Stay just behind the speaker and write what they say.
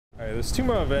Alright, there's 2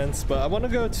 more events, but I want to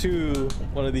go to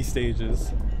one of these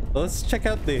stages. Let's check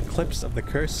out the eclipse of the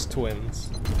cursed twins.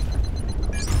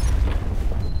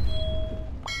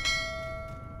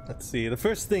 Let's see, the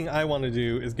first thing I want to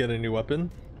do is get a new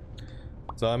weapon.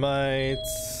 So I might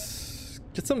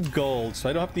get some gold so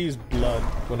I don't have to use blood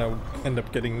when I end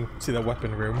up getting to the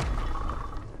weapon room.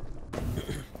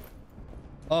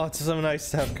 Oh, it's so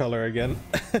nice to have color again.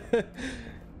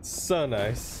 So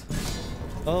nice.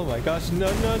 Oh my gosh,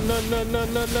 no, no, no, no, no,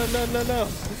 no, no, no, no, no.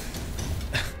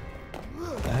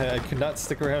 I could not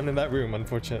stick around in that room,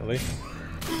 unfortunately.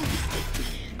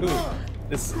 Ooh,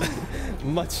 this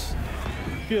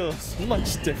feels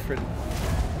much different.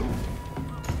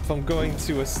 If I'm going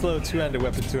to a slow 2-handed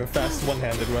weapon to a fast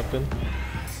 1-handed weapon.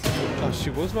 Oh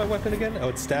shoot, what was my weapon again? Oh,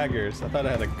 it's daggers. I thought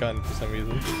I had a gun for some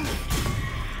reason.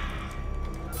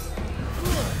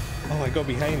 Oh, I go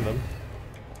behind them.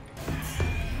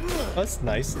 Oh, that's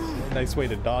nice. Nice way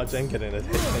to dodge and get in a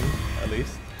hit thing, at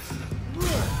least.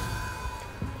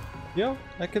 Yo,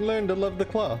 I can learn to love the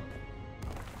claw.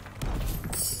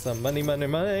 Some money, money,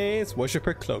 money. It's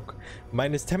Worshipper Cloak.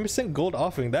 Minus 10% gold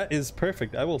offering. That is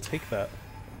perfect. I will take that.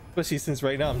 Especially since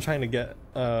right now I'm trying to get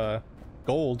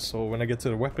gold, so when I get to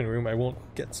the weapon room I won't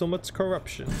get so much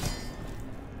corruption.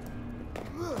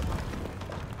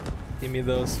 Give me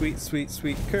those sweet, sweet,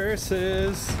 sweet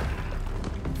curses.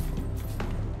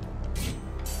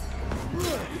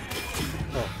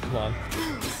 Oh, come on.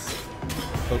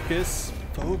 Focus.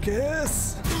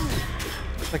 Focus!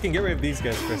 If I can get rid of these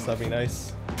guys first, that'd be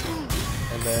nice.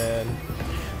 And then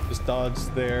just dodge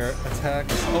their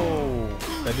attacks. Oh,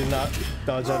 I did not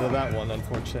dodge out of that one,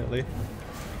 unfortunately.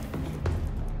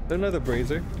 Another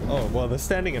brazier. Oh, well, they're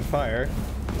standing in fire.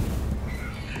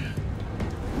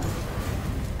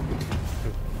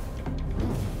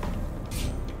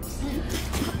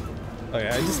 Oh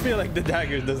yeah, I just feel like the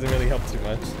dagger doesn't really help too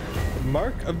much.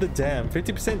 Mark of the Dam,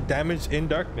 50% damage in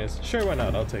darkness. Sure, why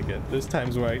not? I'll take it. There's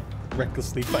times where I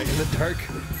recklessly fight in the dark.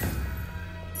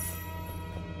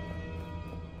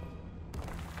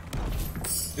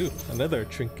 Ooh, another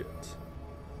trinket.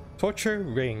 Torture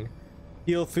Ring.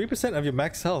 Heal 3% of your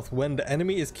max health when the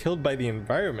enemy is killed by the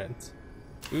environment.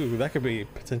 Ooh, that could be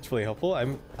potentially helpful.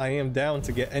 I am down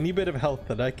to get any bit of health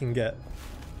that I can get.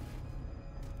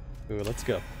 Ooh, let's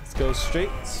go. Let's go straight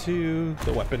to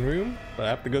the weapon room, but I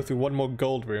have to go through one more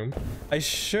gold room. I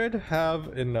should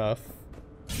have enough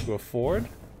to afford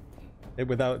it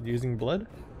without using blood.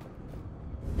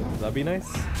 That'd be nice.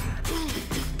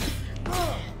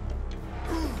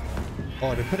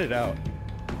 Oh, they put it out.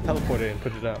 Teleport it and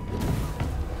put it out.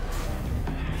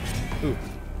 Ooh.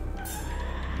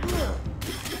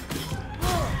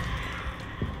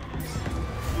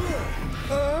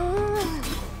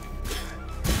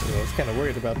 I was kind of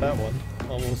worried about that one.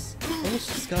 Almost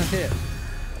just got hit.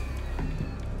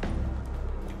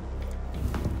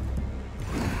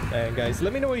 And guys,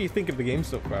 let me know what you think of the game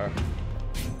so far.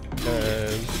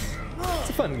 It's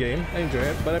a fun game. I enjoy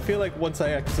it, but I feel like once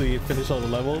I actually finish all the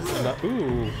levels, and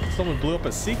ooh, someone blew up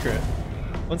a secret.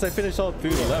 Once I finish all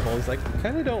through the levels, I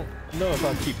kind of don't know if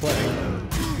I'll keep playing.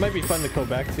 It might be fun to go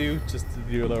back to just to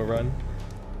do a little run.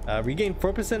 Regain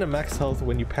 4% of max health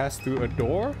when you pass through a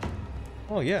door.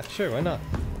 Oh yeah, sure, why not?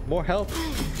 More health,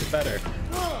 the better.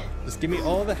 Just give me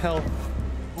all the health.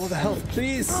 All the health,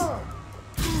 please!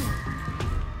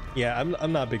 Yeah,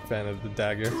 I'm not a big fan of the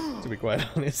dagger, to be quite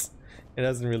honest. It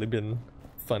hasn't really been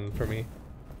fun for me.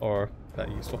 Or that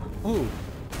useful. Ooh,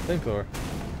 flamethrower.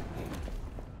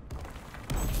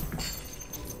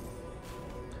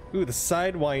 Ooh, the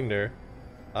Sidewinder.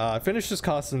 Finishes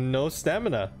cost no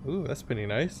stamina. Ooh, that's pretty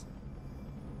nice.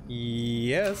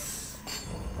 Yes.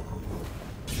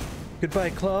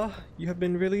 Goodbye, Claw. You have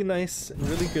been really nice and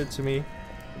really good to me.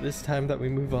 This time that we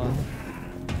move on.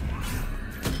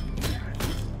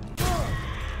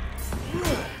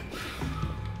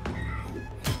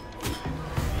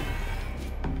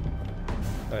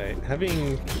 Alright,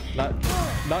 having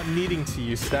not needing to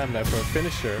use stamina for a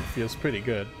finisher feels pretty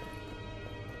good.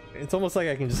 It's almost like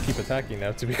I can just keep attacking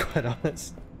now, to be quite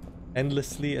honest.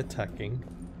 Endlessly attacking.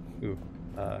 Ooh,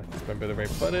 remember the right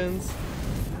buttons.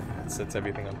 Sets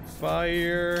everything on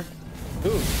fire.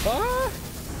 Ooh, ah!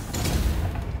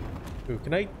 Ooh,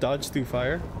 can I dodge through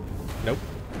fire? Nope,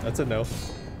 that's a no.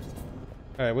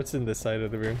 Alright, what's in this side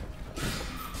of the room?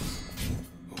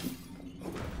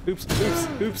 Oops, oops,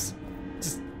 oops.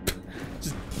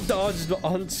 Just dodged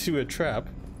onto a trap.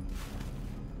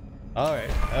 Alright,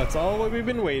 that's all what we've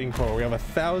been waiting for. We have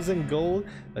 1,000 gold.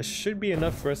 That should be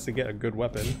enough for us to get a good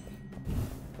weapon.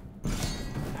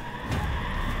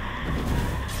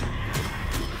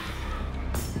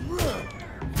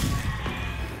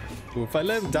 Ooh, Ooh, if I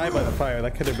let him die by the fire,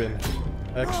 that could have been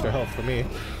extra help for me.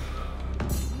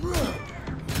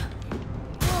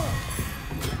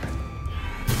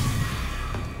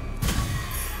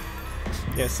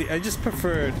 Yeah, see, I just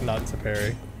prefer not to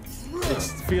parry. It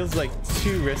just feels like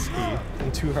too risky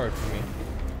and too hard for me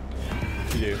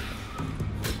to do.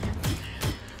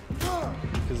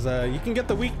 Because you can get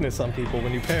the weakness on people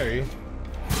when you parry,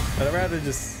 but I'd rather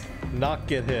just not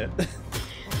get hit.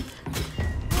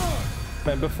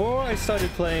 Man, before I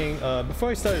started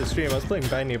the stream, I was playing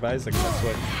Binding of Isaac on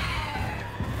Switch.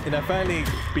 And I finally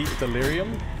beat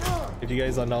Delirium, if you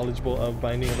guys are knowledgeable of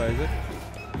Binding of Isaac.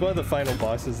 One of the final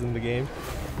bosses in the game.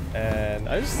 And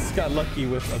I just got lucky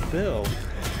with a build.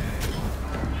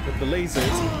 With the lasers.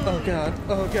 Oh god,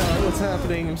 what's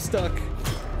happening? I'm stuck.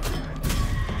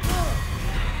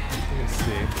 Let me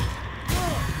see.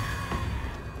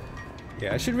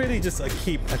 Yeah, I should really just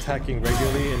keep attacking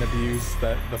regularly and abuse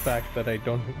the fact that I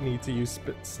don't need to use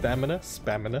stamina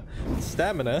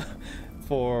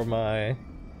for my...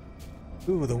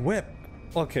 Ooh, the whip.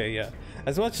 Okay, yeah.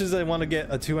 As much as I want to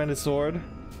get a two-handed sword,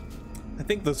 I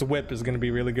think this whip is going to be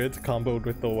really good to combo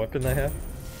with the weapon I have.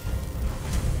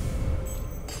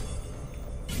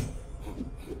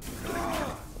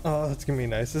 Oh, that's going to be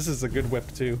nice. This is a good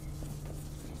whip too.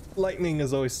 Lightning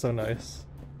is always so nice.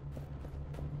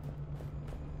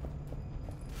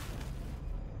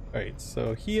 Alright,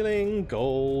 so healing,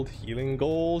 gold, healing,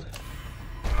 gold.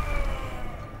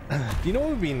 Do you know what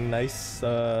would be nice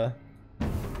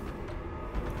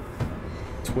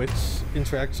Twitch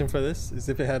interaction for this? Is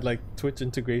if it had like Twitch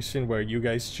integration where you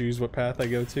guys choose what path I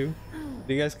go to.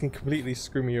 You guys can completely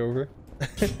screw me over.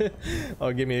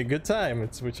 Or give me a good time.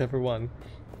 It's whichever one.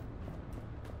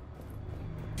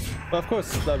 Well, of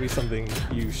course, that'll be something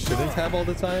you shouldn't have all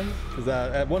the time. Because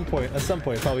at some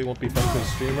point, it probably won't be fun for a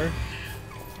streamer.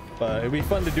 But it'd be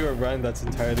fun to do a run that's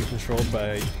entirely controlled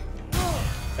by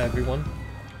everyone.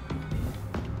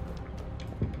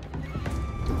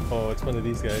 Oh, it's one of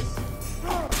these guys.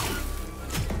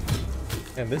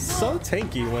 And this is so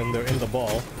tanky when they're in the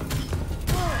ball.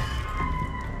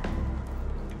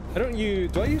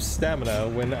 Do I use stamina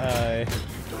when I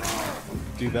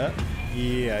do that?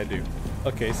 Yeah, I do.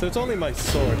 Okay, so it's only my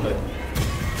sword that...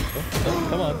 Oh,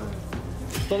 come on.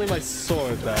 It's only my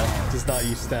sword that does not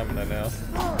use stamina now.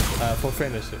 For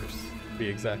finishers, to be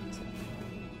exact.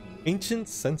 Ancient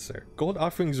Censer. Gold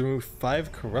offerings remove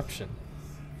 5 corruption.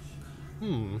 I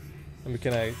mean,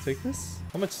 can I take this?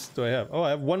 How much do I have? Oh, I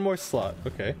have 1 more slot.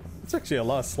 Okay. It's actually a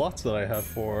lot of slots that I have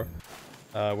for...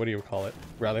 what do you call it?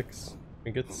 Relics.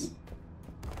 Trinkets.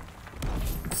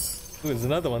 Ooh, there's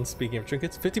another one, speaking of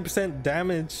trinkets. 50%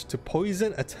 damage to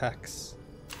poison attacks.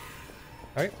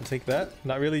 Alright, I'll take that.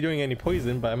 Not really doing any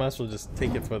poison, but I might as well just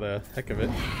take it for the heck of it.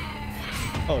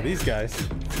 Oh, these guys.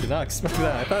 Did not expect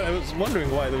that. I was wondering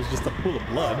why there was just a pool of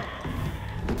blood.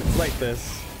 It's like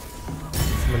this.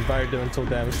 Some environmental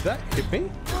damage. Did that hit me?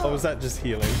 Or was that just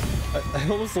healing? I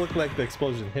almost looked like the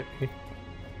explosion hit me.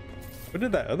 Where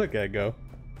did that other guy go?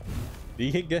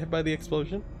 Did he get hit by the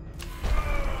explosion?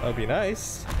 That would be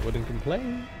nice. I wouldn't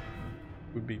complain.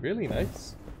 It would be really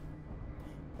nice.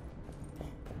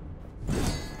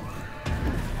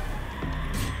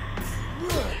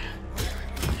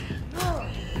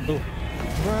 Oh.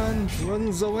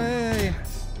 Runs away.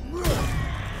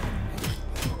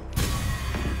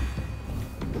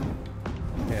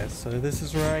 Yeah, so this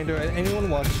is Rinder. And anyone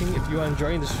watching, if you are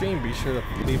enjoying the stream, be sure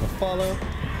to leave a follow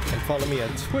and follow me on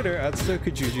Twitter at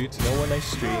 @SircuitJuju to know when I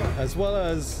stream, as well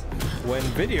as when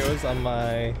videos on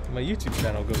my YouTube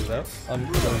channel goes out.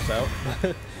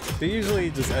 They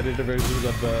usually just edited versions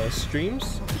of the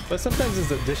streams, but sometimes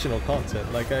there's additional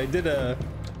content. Like I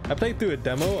played through a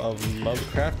demo of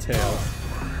Lovecraft Tales,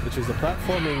 which is a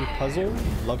platforming puzzle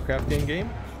Lovecraftian game,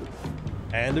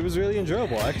 and it was really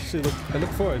enjoyable. I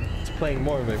look forward to playing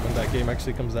more of it when that game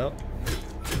actually comes out.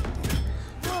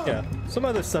 Yeah, some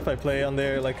other stuff I play on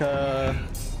there, like I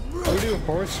would do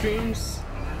horror streams,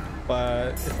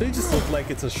 but if they just look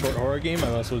like it's a short horror game, I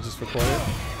might as well just record it.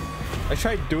 I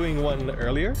tried doing one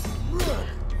earlier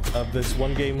of this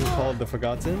one game called The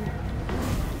Forgotten,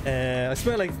 and I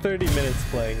spent like 30 minutes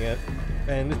playing it,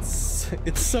 and it's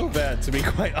so bad, to be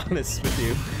quite honest with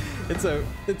you.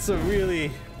 It's a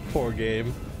really poor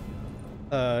game.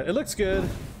 It looks good,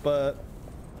 but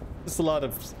just a lot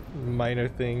of minor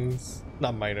things.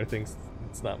 Not minor things.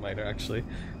 It's not minor actually.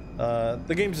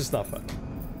 The game's just not fun.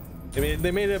 I mean,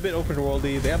 they made it a bit open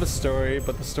worldy. They have a story,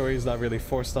 but the story is not really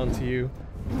forced onto you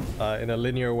in a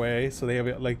linear way. So they have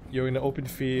it like you're in an open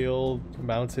field,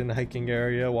 mountain hiking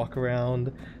area, walk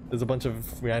around. There's a bunch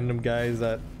of random guys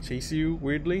that chase you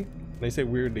weirdly. And I say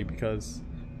weirdly because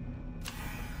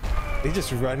They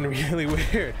just run really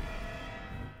weird.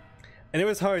 And it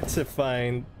was hard to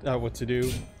find out what to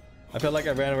do. I felt like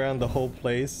I ran around the whole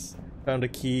place, found a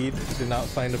key, did not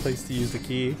find a place to use the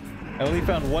key. I only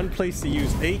found one place to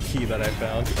use a key that I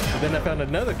found. And then I found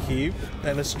another key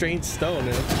and a strange stone,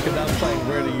 and I could not find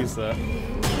where to use that.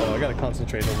 Oh, I gotta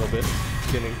concentrate a little bit.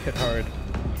 Getting hit hard.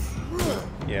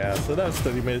 Yeah, so that was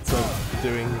 30 minutes of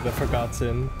doing the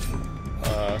forgotten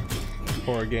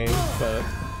horror game, but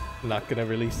I'm not gonna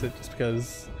release it just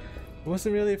because it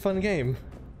wasn't really a fun game.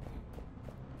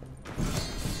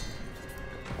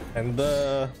 And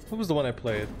what was the one I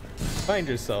played? Find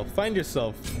Yourself. Find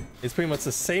Yourself is pretty much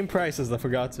the same price as the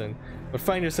Forgotten, but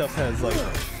Find Yourself has like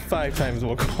 5 times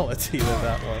more quality than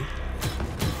that one.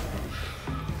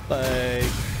 Like,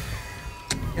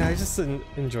 yeah, I just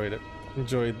enjoyed it.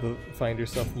 Enjoyed the Find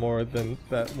Yourself more than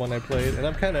that one I played, and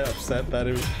I'm kind of upset that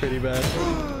it was pretty bad.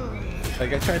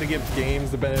 Like, I tried to give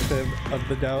games the benefit of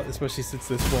the doubt, especially since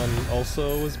this one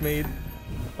also was made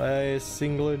by a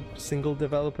single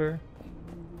developer.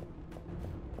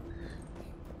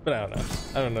 But I don't know.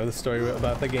 I don't know the story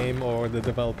about the game or the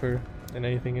developer and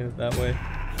anything in that way.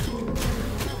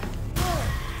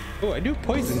 Oh, I do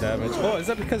poison damage. Oh, is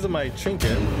that because of my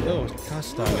trinket? Oh,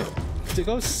 gosh darn it. It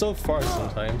goes so far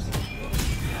sometimes.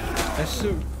 I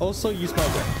should also use my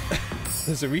weapon.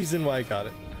 There's a reason why I got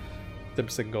it.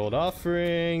 10% gold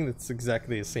offering. That's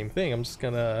exactly the same thing. I'm just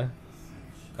gonna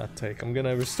not take. I'm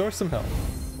gonna restore some health.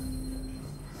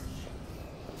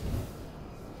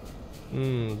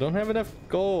 Don't have enough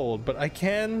gold, but I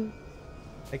can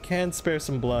spare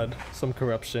some blood, some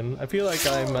corruption. I feel like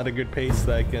I'm at a good pace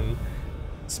that I can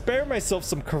spare myself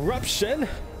some corruption.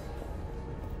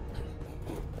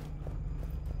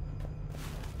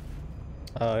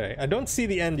 Alright, I don't see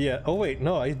the end yet. Oh wait,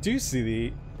 no, I do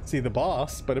see the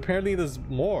boss, but apparently there's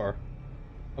more.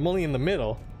 I'm only in the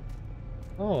middle.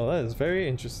 Oh, that is very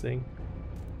interesting.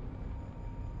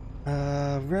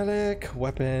 Relic,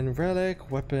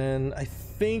 weapon. I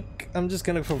think I'm just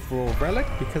gonna go for relic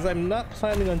because I'm not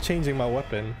planning on changing my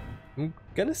weapon. I'm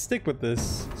gonna stick with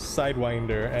this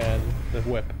sidewinder and the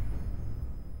whip.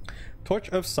 Torch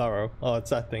of Sorrow. Oh,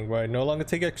 it's that thing where I no longer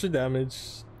take extra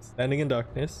damage, standing in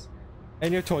darkness,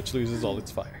 and your torch loses all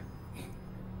its fire.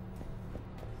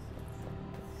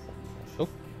 Oh.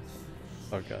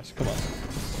 Oh gosh, come on.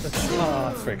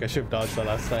 Ah, frick, I should have dodged that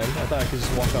last time. I thought I could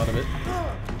just walk out of it.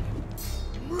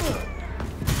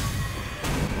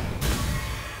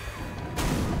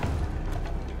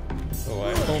 Oh,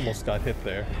 I almost got hit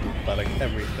there by like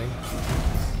everything.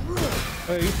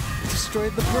 I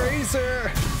destroyed the brazier!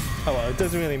 Oh well, it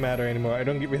doesn't really matter anymore. I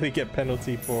don't really get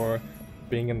penalty for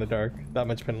being in the dark. That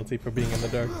much penalty for being in the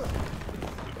dark.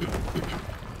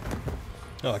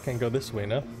 Oh, I can't go this way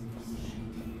now.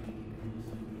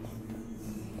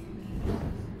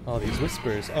 All these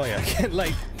whispers. Oh yeah, I can't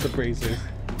light the brazier.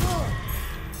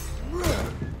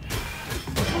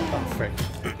 Oh, frick.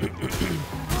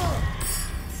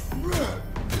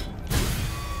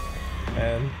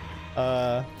 And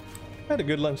I had a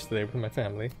good lunch today with my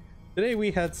family. Today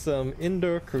we had some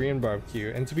indoor Korean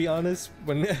barbecue, and to be honest,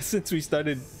 since we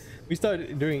started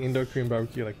doing indoor Korean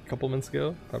barbecue like a couple months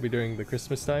ago, probably during the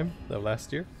Christmas time of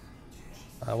last year.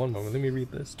 One moment, let me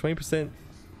read this. 20%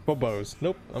 for bows.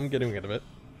 Nope, I'm getting rid of it.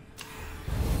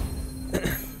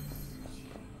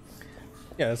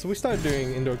 Yeah, so we started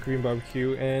doing indoor Korean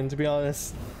barbecue, and to be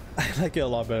honest, I like it a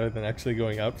lot better than actually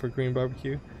going out for Korean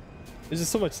barbecue. It's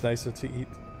just so much nicer to eat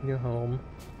in your home.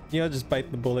 You know, just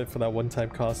bite the bullet for that one-time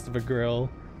cost of a grill,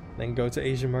 then go to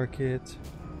Asian market,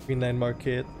 Greenland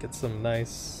market, get some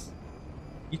nice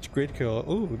each grid kill.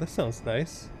 Ooh, that sounds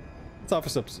nice. Let's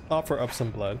offer up some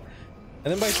blood,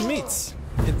 and then buy some meats.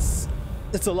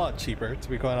 It's a lot cheaper, to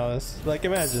be quite honest. Like,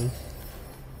 imagine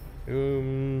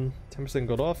 10%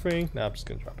 gold offering. Nah, I'm just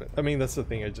gonna drop it. I mean, that's the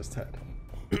thing I just had.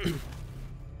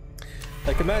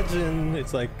 Like, imagine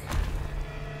it's like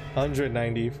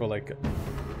 190 for like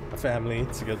a family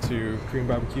to go to Korean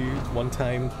barbecue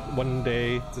one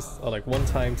day, just like one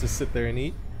time to sit there and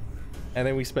eat, and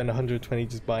then we spend 120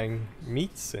 just buying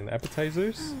meats and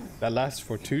appetizers that last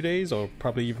for 2 days or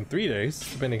probably even 3 days,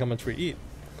 depending how much we eat.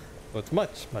 So it's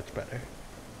much better.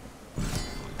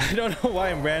 I don't know why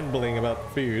I'm rambling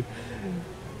about food.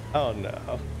 Oh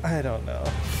no, I don't know. I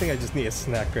think I just need a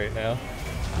snack right now.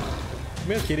 Come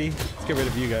here, kitty. Let's get rid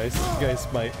of you guys. You guys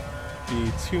might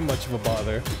be too much of a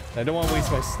bother. I don't want to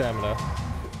waste my stamina.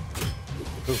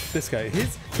 Ooh, this guy.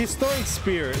 His throwing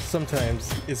spear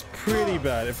sometimes is pretty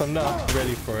bad if I'm not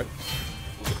ready for it.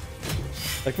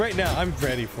 Like right now, I'm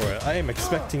ready for it. I am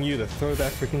expecting you to throw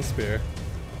that freaking spear.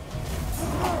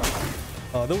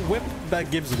 Oh, the whip that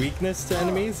gives weakness to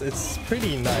enemies, it's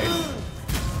pretty nice.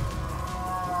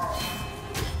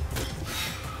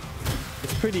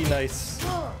 It's pretty nice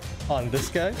on this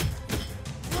guy.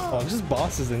 Oh, just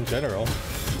bosses in general.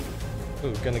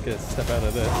 Ooh, gonna get a step out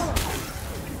of this.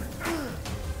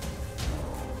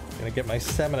 Gonna get my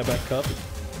stamina back up.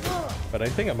 But I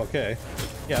think I'm okay.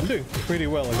 Yeah, I'm doing pretty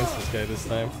well against this guy this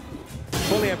time.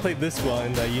 If only I played this well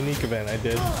in that unique event I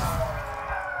did.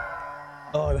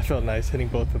 Oh, that felt nice, hitting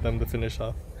both of them to finish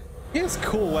off. He has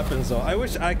cool weapons though. I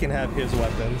wish I can have his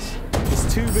weapons.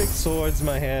 Just two big swords in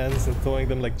my hands and throwing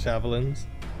them like javelins.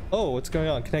 Oh, what's going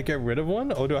on? Can I get rid of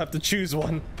one? Or do I have to choose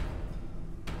one?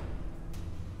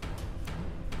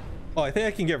 Oh, I think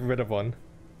I can get rid of one.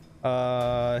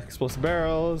 Explosive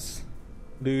barrels.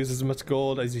 Lose as much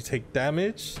gold as you take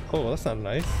damage. Oh, that's not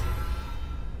nice.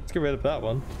 Let's get rid of that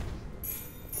one.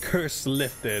 Curse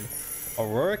lifted.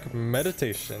 Auroric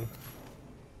meditation.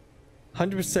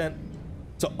 100%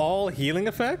 to all healing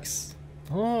effects?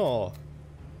 Oh.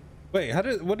 Wait, how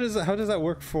does that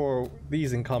work for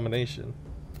these in combination?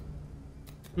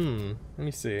 Let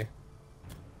me see.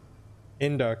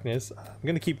 In darkness. I'm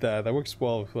gonna keep that. That works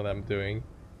well with what I'm doing.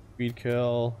 Speed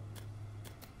kill.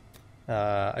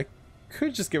 I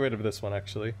could just get rid of this one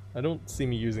actually. I don't see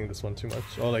me using this one too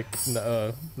much. Or like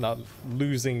not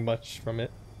losing much from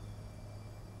it.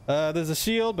 There's a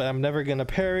shield, but I'm never gonna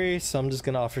parry, so I'm just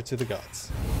gonna offer to the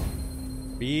gods.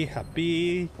 Be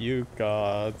happy, you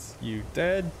gods. You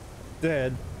dead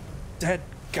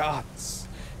gods.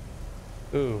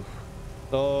 Ooh.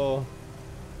 So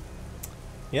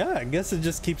yeah, I guess it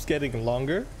just keeps getting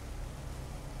longer.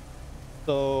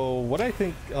 So what I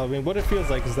mean, what it feels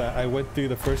like is that I went through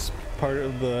the first part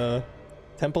of the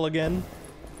temple again,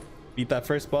 beat that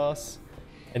first boss,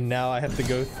 and now I have to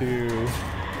go through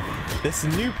this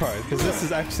new part, because this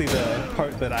is actually the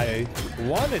part that I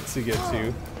wanted to get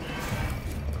to.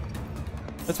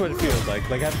 That's what it feels like.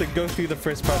 Like I have to go through the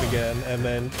first part again, and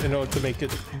then in order to make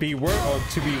it be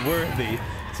worthy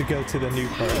to go to the new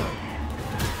part.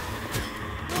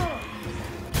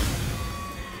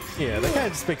 Yeah, that kind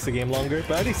of just makes the game longer,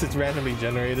 but at least it's randomly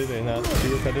generated and not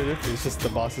too repetitive. It's just the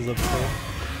bosses of the game.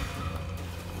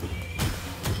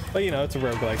 But you know, it's a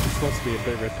roguelike. It's supposed to be a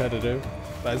bit repetitive.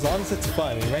 But as long as it's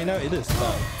fun, and right now it is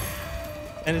fun.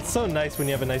 And it's so nice when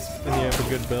you have a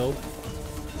good build.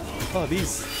 Oh,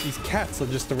 these cats are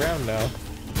just around now.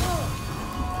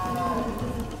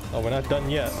 Oh, we're not done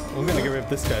yet. I'm gonna get rid of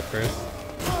this guy first.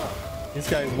 This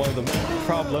guy is one of the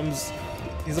problems.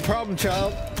 He's a problem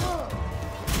child.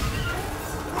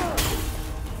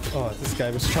 Oh, this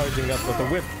guy was charging up with a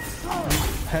whip.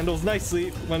 Handles nicely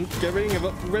when getting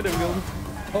rid of him.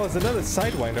 Oh, it's another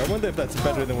sidewinder. I wonder if that's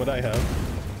better than what I have.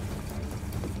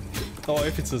 Oh,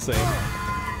 if it's the same.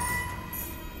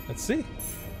 Let's see.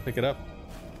 Pick it up.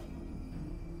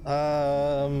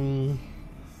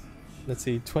 Let's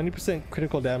see. 20%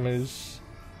 critical damage.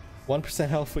 1%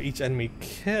 health for each enemy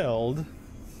killed.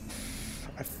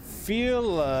 I feel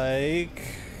like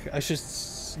I should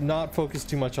not focus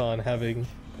too much on having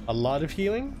a lot of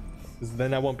healing, because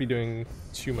then I won't be doing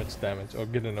too much damage or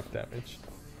good enough damage.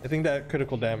 I think that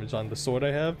critical damage on the sword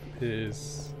I have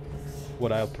is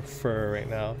what I'll prefer right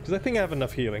now, because I think I have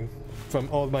enough healing from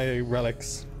all my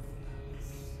relics.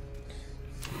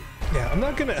 Yeah, I'm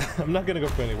not gonna go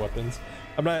for any weapons.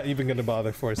 I'm not even gonna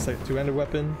bother for a two-handed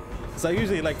weapon, because I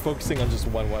usually like focusing on just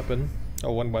one weapon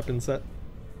or one weapon set.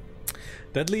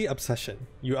 Deadly obsession.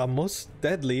 You are most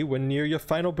deadly when near your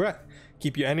final breath.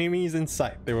 Keep your enemies in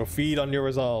sight. They will feed on your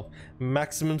resolve.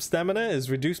 Maximum stamina is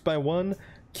reduced by 1.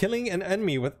 Killing an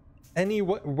enemy with any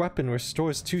weapon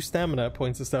restores 2 stamina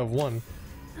points instead of 1.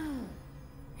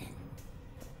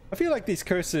 I feel like these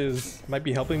curses might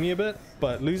be helping me a bit,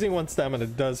 but losing 1 stamina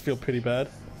does feel pretty bad.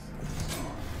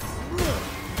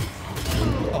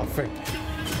 Oh, frick.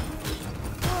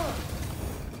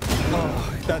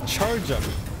 Oh, that charge up.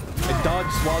 I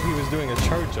dodged while he was doing a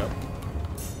charge up.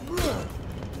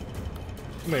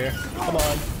 Come here. Come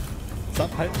on.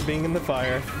 Stop being in the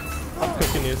fire. Stop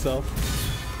cooking yourself.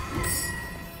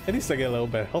 At least I get a little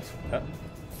bit of health from that.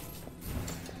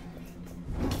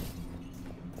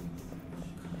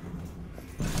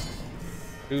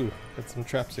 Ooh, got some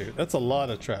traps here. That's a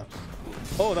lot of traps.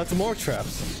 Oh, that's more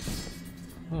traps.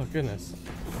 Oh, goodness.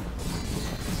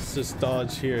 Let's just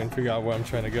dodge here and figure out where I'm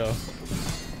trying to go.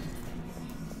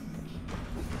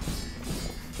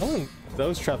 Oh,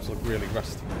 those traps look really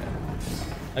rusty, man.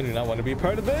 I do not want to be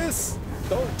part of this!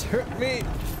 Don't hurt me!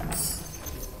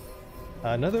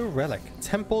 Another relic.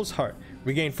 Temple's Heart.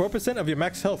 Regain 4% of your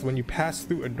max health when you pass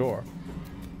through a door.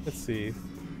 Let's see.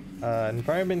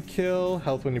 Environment kill,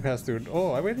 health when you pass through.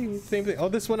 Oh, I already same thing. Oh,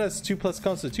 this one has 2+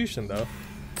 constitution though.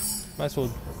 Might as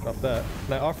well drop that.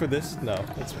 Can I offer this? No,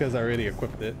 it's because I already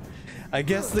equipped it. I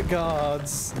guess the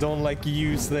gods don't like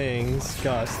use things.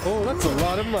 Gosh, oh, that's a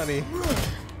lot of money.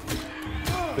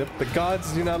 The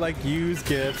gods do not like use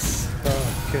gifts.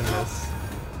 Oh goodness,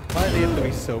 why do they have to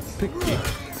be so picky?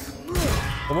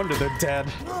 No wonder they're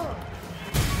dead.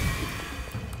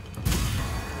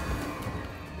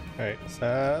 Alright,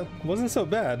 so wasn't so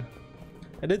bad.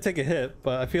 I did take a hit,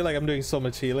 but I feel like I'm doing so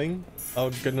much healing. Oh,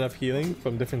 good enough healing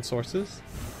from different sources.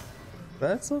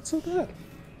 That's not so bad.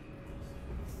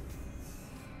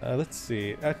 Let's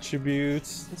see,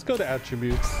 attributes. Let's go to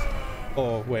attributes.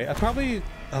 Oh wait, I probably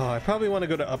want to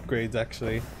go to upgrades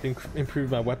actually.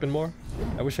 Improve my weapon more.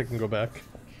 I wish I can go back.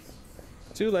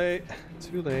 Too late.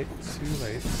 Too late. Too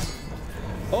late.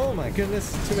 Oh my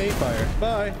goodness, too many fire.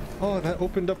 Bye. Oh, that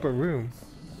opened up a room.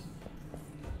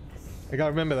 I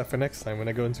gotta remember that for next time when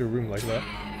I go into a room like that.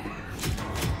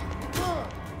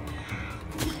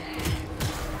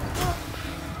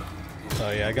 Oh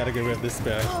yeah, I gotta get rid of this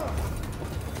guy.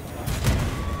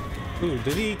 Ooh,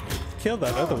 did he kill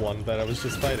that other one that I was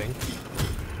just fighting?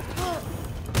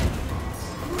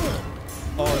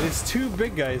 Oh, there's 2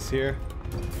 big guys here.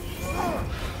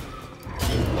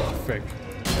 Oh, frick.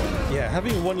 Yeah,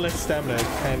 having 1 less stamina is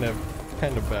kind of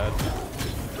bad.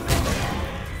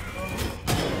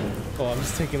 Oh, I'm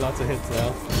just taking lots of hits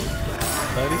now.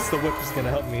 At least the whip is gonna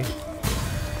help me.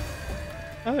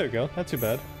 Oh, there we go. Not too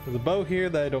bad. There's a bow here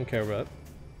that I don't care about.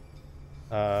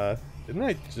 Didn't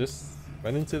I just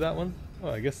run into that one?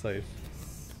 Oh, I guess I...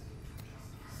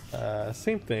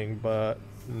 same thing, but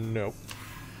nope.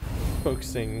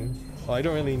 Focusing. Oh, I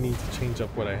don't really need to change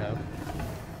up what I have.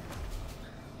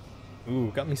 Ooh,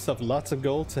 got myself lots of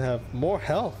gold to have more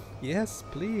health. Yes,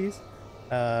 please.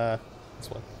 This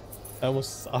one. I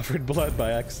almost offered blood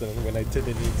by accident when I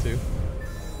didn't need to.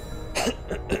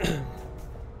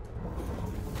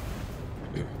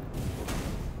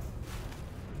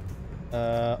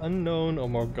 Unknown or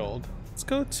more gold. Let's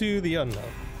go to the unknown.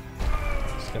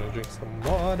 Just gonna drink some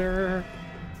water.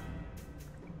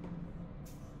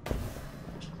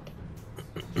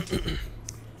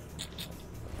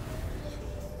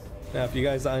 Now, if you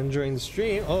guys are enjoying the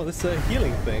stream, oh, this is a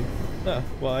healing thing. Oh,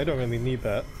 well, I don't really need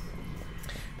that.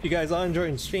 If you guys are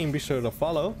enjoying the stream, be sure to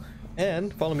follow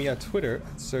and follow me on Twitter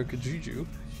at SirkaJuju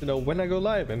to know when I go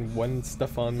live and when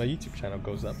stuff on my YouTube channel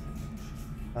goes up.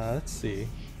 Let's see.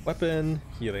 Weapon,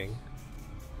 healing.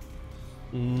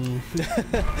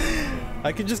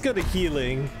 I could just go to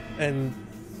healing and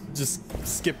just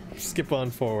skip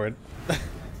on forward.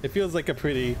 It feels like a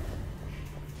pretty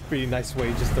nice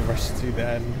way just to rush to the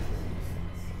end.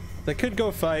 I could go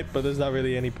fight, but there's not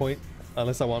really any point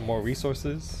unless I want more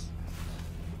resources.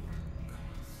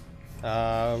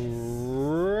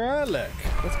 Relic.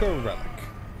 Let's go relic.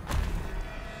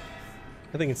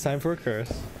 I think it's time for a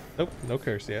curse. Nope, no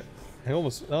curse yet. I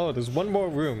almost... Oh, there's one more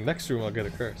room. Next room I'll get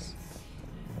a curse.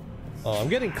 Oh, I'm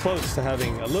getting close to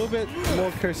having a little bit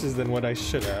more curses than what I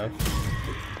should have.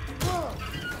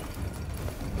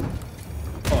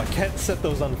 Oh, I can't set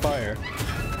those on fire.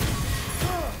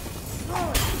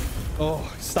 Oh,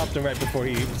 stopped him right before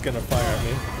he was gonna fire at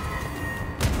me.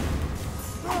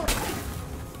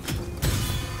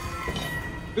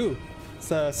 Ooh,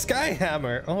 it's a sky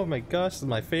hammer. Oh my gosh, this is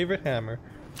my favorite hammer.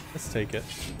 Let's take it.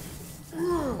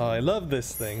 Oh, I love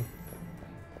this thing.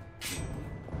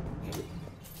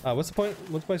 What's the point?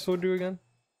 What's my sword do again?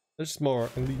 There's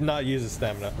more, and not use his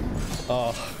stamina.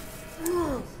 Oh,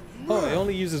 it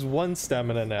only uses 1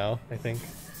 stamina now, I think.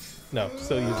 No,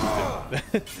 still uses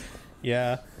 2.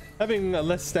 Yeah, having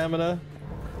less stamina,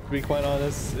 to be quite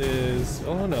honest, is...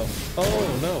 Oh no.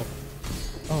 Oh no.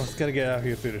 Oh, it's gotta get out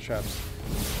here through the traps.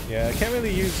 Yeah, I can't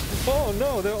really use... Oh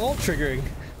no, they're all triggering.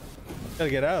 Gotta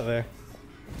get out of there.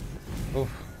 Oh,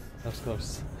 that was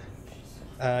close.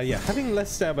 Yeah, having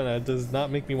less stamina does not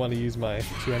make me want to use my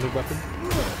two-handed weapon.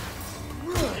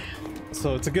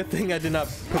 So it's a good thing I did not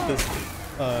put this,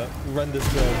 run this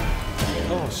build.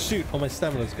 Oh shoot, oh my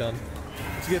stamina's gone.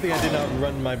 It's a good thing I did not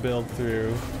run my build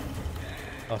through...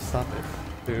 Oh, stop it.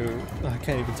 Through... Oh, I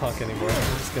can't even talk anymore.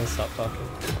 I'm just gonna stop talking.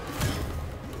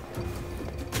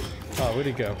 Oh, where'd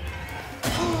he go?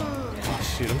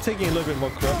 Oh shoot, I'm taking a little bit more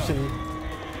corruption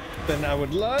than I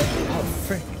would like. Oh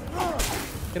frick.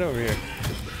 Get over here.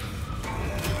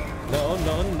 No,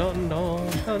 no, no, no,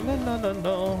 no, no, no, no,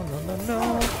 no, no,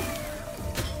 no.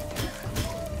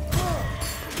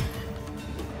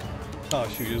 Oh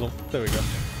shoot, there we go.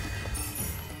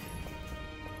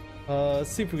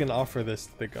 Let's see if we can offer this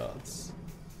to the gods.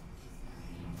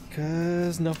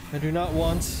 Cause no, I do not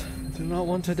want Do not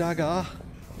want a dagger.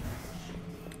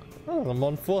 Oh, I'm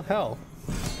on full health.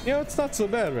 You know, it's not so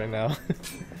bad right now.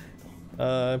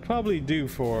 Probably due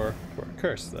for a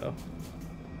curse though.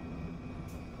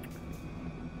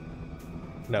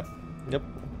 No. Yep.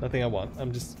 Nothing I want.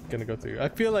 I'm just gonna go through. I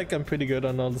feel like I'm pretty good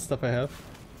on all the stuff I have.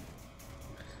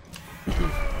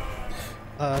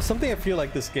 Something I feel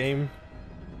like this game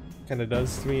kind of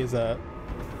does to me is that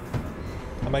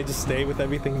I might just stay with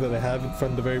everything that I have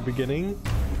from the very beginning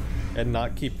and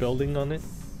not keep building on it.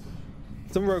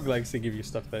 Some roguelikes, they give you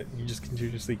stuff that you just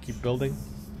continuously keep building.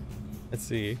 Let's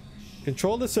see.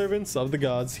 Control the servants of the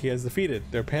gods he has defeated.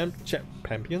 Their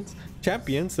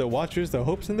champions, their watchers, their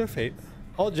hopes, and their fate.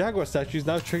 All Jaguar statues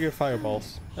now trigger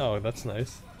fireballs. Oh, that's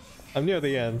nice. I'm near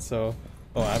the end, so...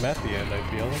 Oh, I'm at the end, I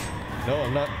feel. No,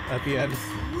 I'm not at the end.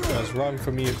 That was wrong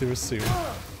for me to assume.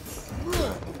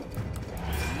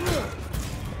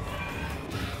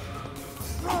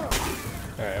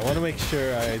 Alright, I want to make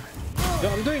sure I... No,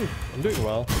 I'm doing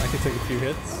well. I can take a few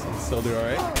hits and still do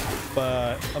alright.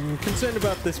 But I'm concerned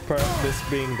about this part, this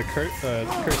being the curse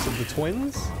of the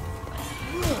twins.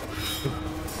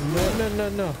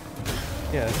 No.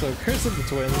 Yeah, so Curse of the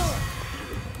Twins.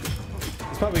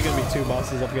 It's probably gonna be two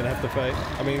bosses I'm gonna have to fight.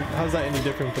 I mean, how's that any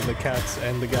different from the cats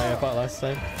and the guy I fought last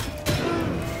time?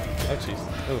 Oh jeez.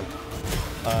 Oh.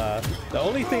 The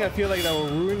only thing I feel like that will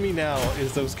ruin me now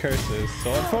is those curses.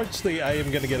 So unfortunately, I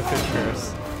am gonna get a fifth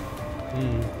curse.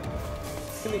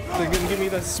 They're gonna give me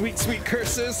the sweet, sweet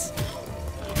curses.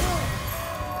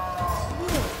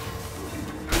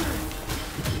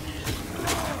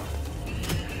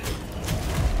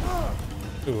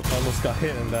 Ooh, I almost got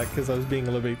hit in that because I was being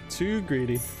a little bit too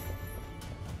greedy.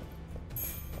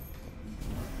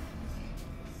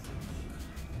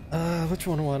 Which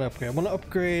one do I want to upgrade? I want to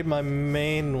upgrade my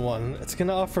main one. It's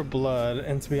gonna offer blood,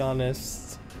 and to be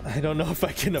honest, I don't know if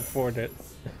I can afford it.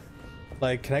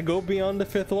 Like, can I go beyond the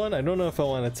fifth one? I don't know if I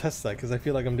want to test that because I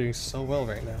feel like I'm doing so well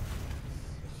right now.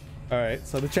 Alright,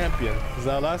 so the champion is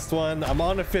our last one. I'm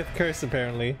on a fifth curse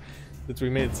apparently, since we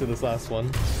made it to this last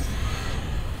one.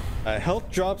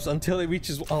 Health drops until it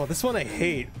reaches... Oh, this one I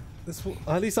hate. This one,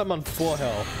 at least I'm on full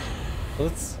health.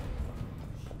 Let's...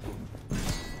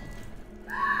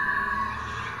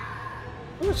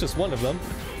 Oh, it's just one of them.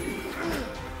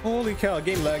 Holy cow,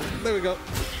 game lag. There we go.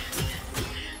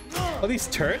 Are these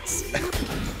turrets?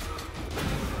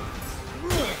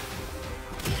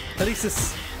 At least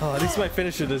this... Oh, at least my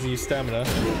finisher doesn't use stamina.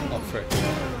 Oh, frick.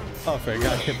 Oh, frick. I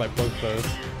got hit by both those.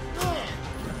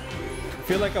 I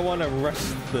feel like I want to rush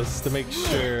this to make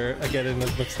sure I get in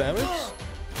as much damage.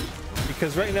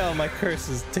 Because right now my curse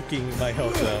is ticking my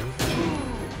health down.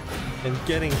 And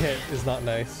getting hit is not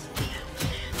nice.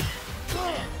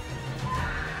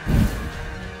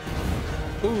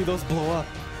 Ooh, those blow up.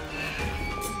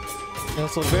 And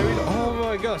also very... Oh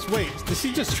my gosh, wait. Did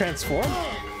she just transform?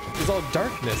 It's all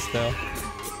darkness now.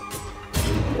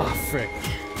 Ah, frick.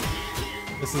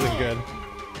 This isn't good.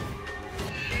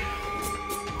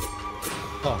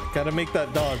 Oh, gotta make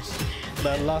that dodge.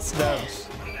 That last dodge.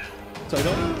 So I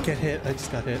don't get hit. I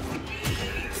just got hit.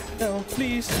 No,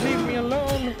 please leave me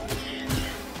alone.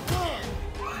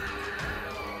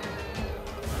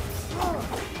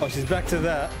 Oh, she's back to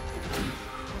that.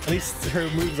 At least her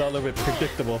moves are a little bit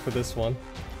predictable for this one.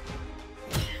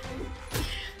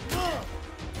 Oh,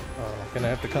 gonna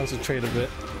have to concentrate a bit.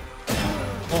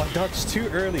 Oh, I dodged too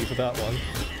early for that one.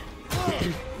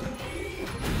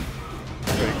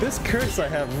 Wait, this curse I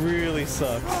have really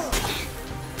sucks.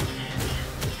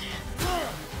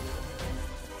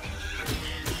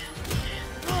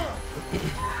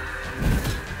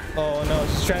 Oh no,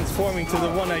 she's transforming to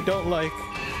the one I don't like.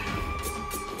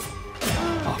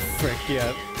 Oh frick,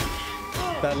 yeah.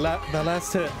 That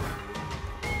last hit.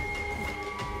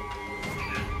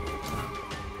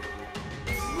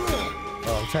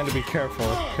 Oh, I'm trying to be careful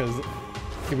because it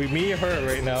could be me or her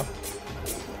right now.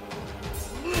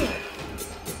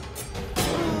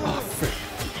 Oh frick.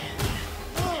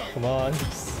 Come on.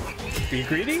 Be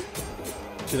greedy?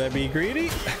 Should I be greedy?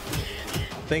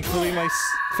 Thankfully my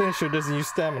finisher doesn't use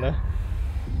stamina.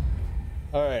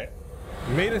 Alright.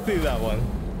 Made it through that one.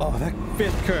 Oh, that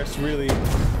fifth curse really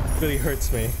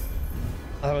hurts me.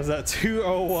 I was at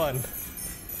 201.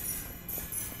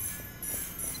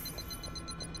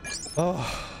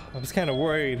 Oh, I was kind of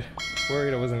worried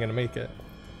I wasn't gonna make it.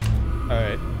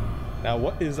 Alright. Now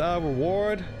what is our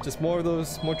reward? Just more of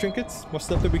those, more trinkets? More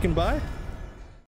stuff that we can buy?